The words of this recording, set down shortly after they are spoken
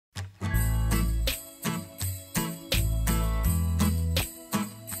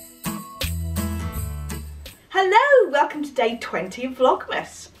Hello, welcome to day 20 of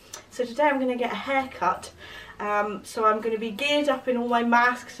Vlogmas. So today I'm going to get a haircut. So I'm going to be geared up in all my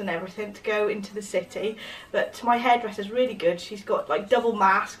masks and everything to go into the city. But my hairdresser's really good. She's got like double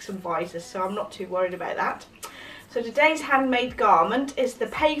masks and visors, so I'm not too worried about that. So today's handmade garment is the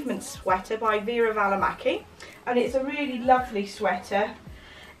Pavement sweater by Veera Valimaki. And it's a really lovely sweater.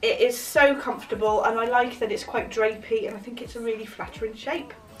 It is so comfortable and I like that it's quite drapey and I think it's a really flattering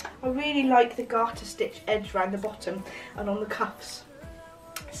shape. I really like the garter stitch edge around the bottom and on the cuffs.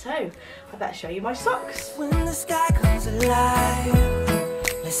 So, I better show you my socks. When the sky comes alive,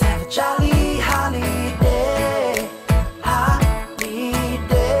 let's have a jolly holiday.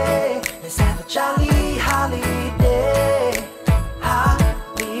 Holiday. Let's have a jolly holiday.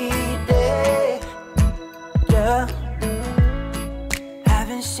 Holiday. Yeah.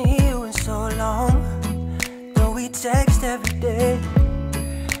 Haven't seen you in so long, though we text every day.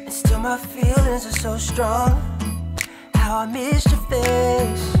 And still my feelings are so strong. How I missed your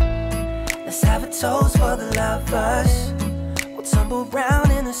face. Let's have a toast for the lovers. We'll tumble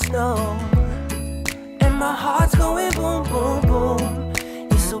round in the snow. And my heart's going boom, boom, boom.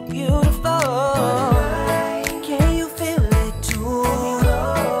 You're so beautiful. Can you feel it too?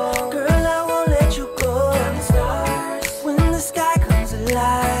 Girl, I won't let you go. When the sky comes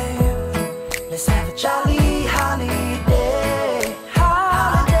alive, let's have a jolly holiday.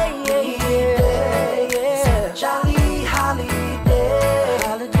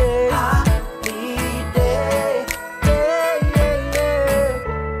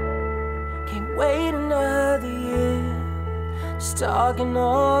 Talking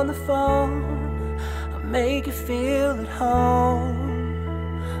on the phone, I'll make you feel at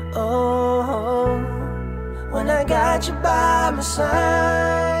home. Oh, when I got you by my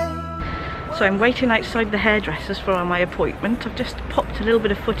side. So I'm waiting outside the hairdressers for my appointment. I've just popped a little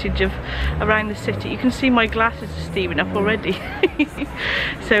bit of footage of around the city. You can see my glasses are steaming up already.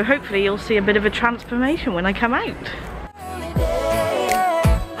 So hopefully you'll see a bit of a transformation when I come out.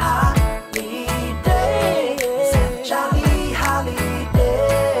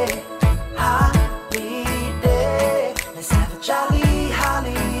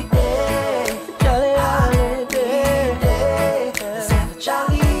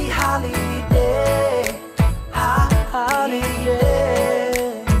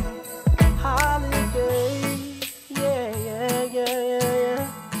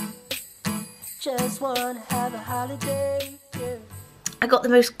 I got the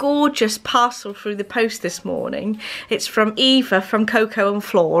most gorgeous parcel through the post this morning. It's from Eva from Coco and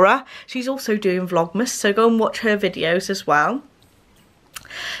Flora. She's also doing Vlogmas, so go and watch her videos as well.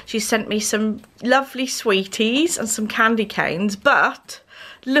 She sent me some lovely sweeties and some candy canes, but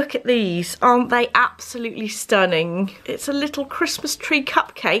look at these. Aren't they absolutely stunning? It's a little Christmas tree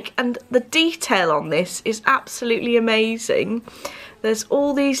cupcake and the detail on this is absolutely amazing. There's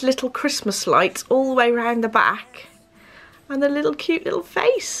all these little Christmas lights all the way around the back. And the little cute little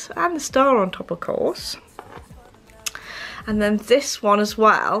face and the star on top, of course. And then this one as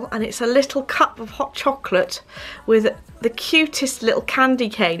well, and it's a little cup of hot chocolate with the cutest little candy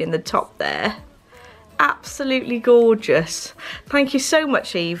cane in the top there. Absolutely gorgeous. Thank you so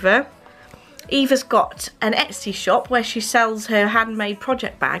much, Eva. Eva's got an Etsy shop where she sells her handmade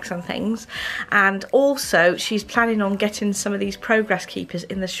project bags and things, and also she's planning on getting some of these progress keepers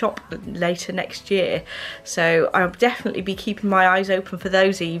in the shop later next year, so I'll definitely be keeping my eyes open for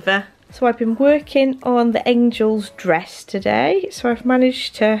those, Eva. So I've been working on the angel's dress today, so I've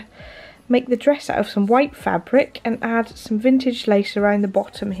managed to make the dress out of some white fabric and add some vintage lace around the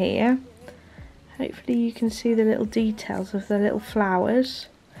bottom here. Hopefully you can see the little details of the little flowers.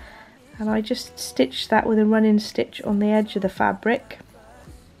 And I just stitched that with a running stitch on the edge of the fabric.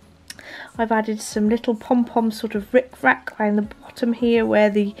 I've added some little pom-pom sort of rick-rack around the bottom here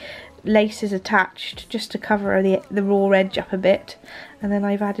where the lace is attached, just to cover the raw edge up a bit. And then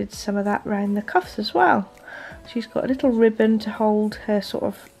I've added some of that around the cuffs as well. She's got a little ribbon to hold her sort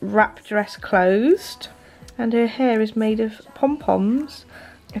of wrap dress closed. And her hair is made of pom-poms.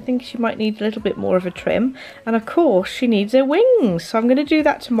 I think she might need a little bit more of a trim, and of course she needs her wings, so I'm going to do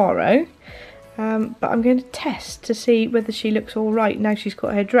that tomorrow, but I'm going to test to see whether she looks alright now she's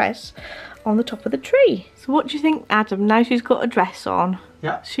got her dress on the top of the tree. So what do you think, Adam, now she's got a dress on?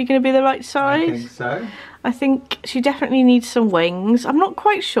 Yeah. Is she going to be the right size? I think so. I think she definitely needs some wings. I'm not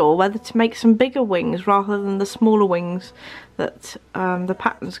quite sure whether to make some bigger wings rather than the smaller wings that the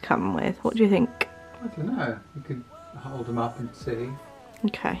patterns come with. What do you think? I don't know, you could hold them up and see.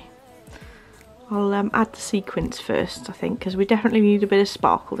 Okay, I'll add the sequins first, I think, because we definitely need a bit of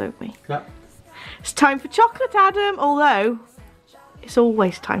sparkle, don't we? Yep. It's time for chocolate, Adam, although it's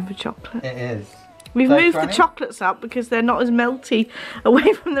always time for chocolate. It is. We've Day moved 20? the chocolates up because they're not as melty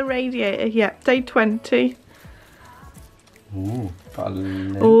away from the radiator. Yep, day 20. Ooh, got a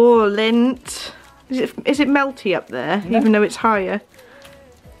lint. Oh, lint. Is it melty up there, No. even though it's higher?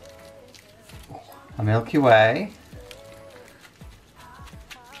 A Milky Way.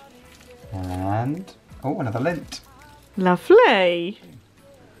 And, oh, another lint. Lovely.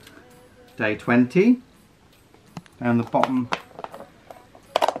 Day 20. Down the bottom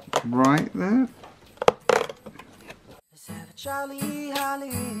right there. Let's have a jolly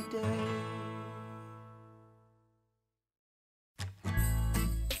holiday.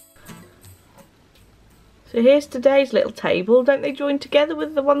 So here's today's little table. Don't they join together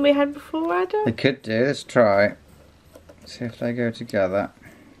with the one we had before, Adam? They could do, let's try. See if they go together.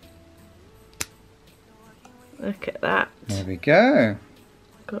 Look at that. There we go.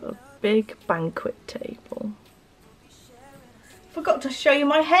 Got a big banquet table. Forgot to show you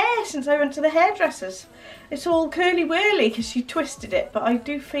my hair since I went to the hairdressers. It's all curly whirly because she twisted it, but I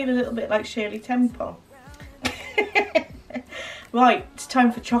do feel a little bit like Shirley Temple. Right, it's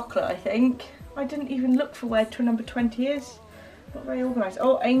time for chocolate, I think. I didn't even look for where number 20 is. Not very organised.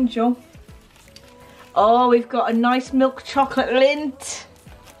 Oh, Angel. Oh, we've got a nice milk chocolate lint.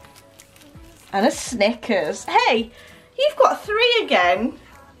 And a Snickers. Hey, you've got 3 again.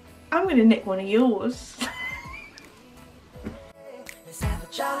 I'm going to nick one of yours. Let's have a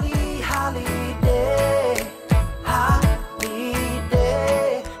jolly holiday. Holiday.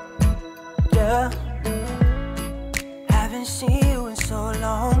 Yeah. Haven't seen you in so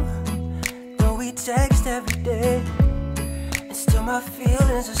long. Though we text every day. And still my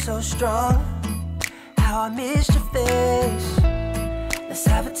feelings are so strong. How I missed your face. Let's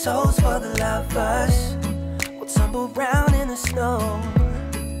have a toast for the lovers. We'll tumble round in the snow.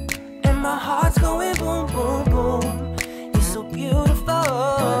 And my heart's going boom, boom,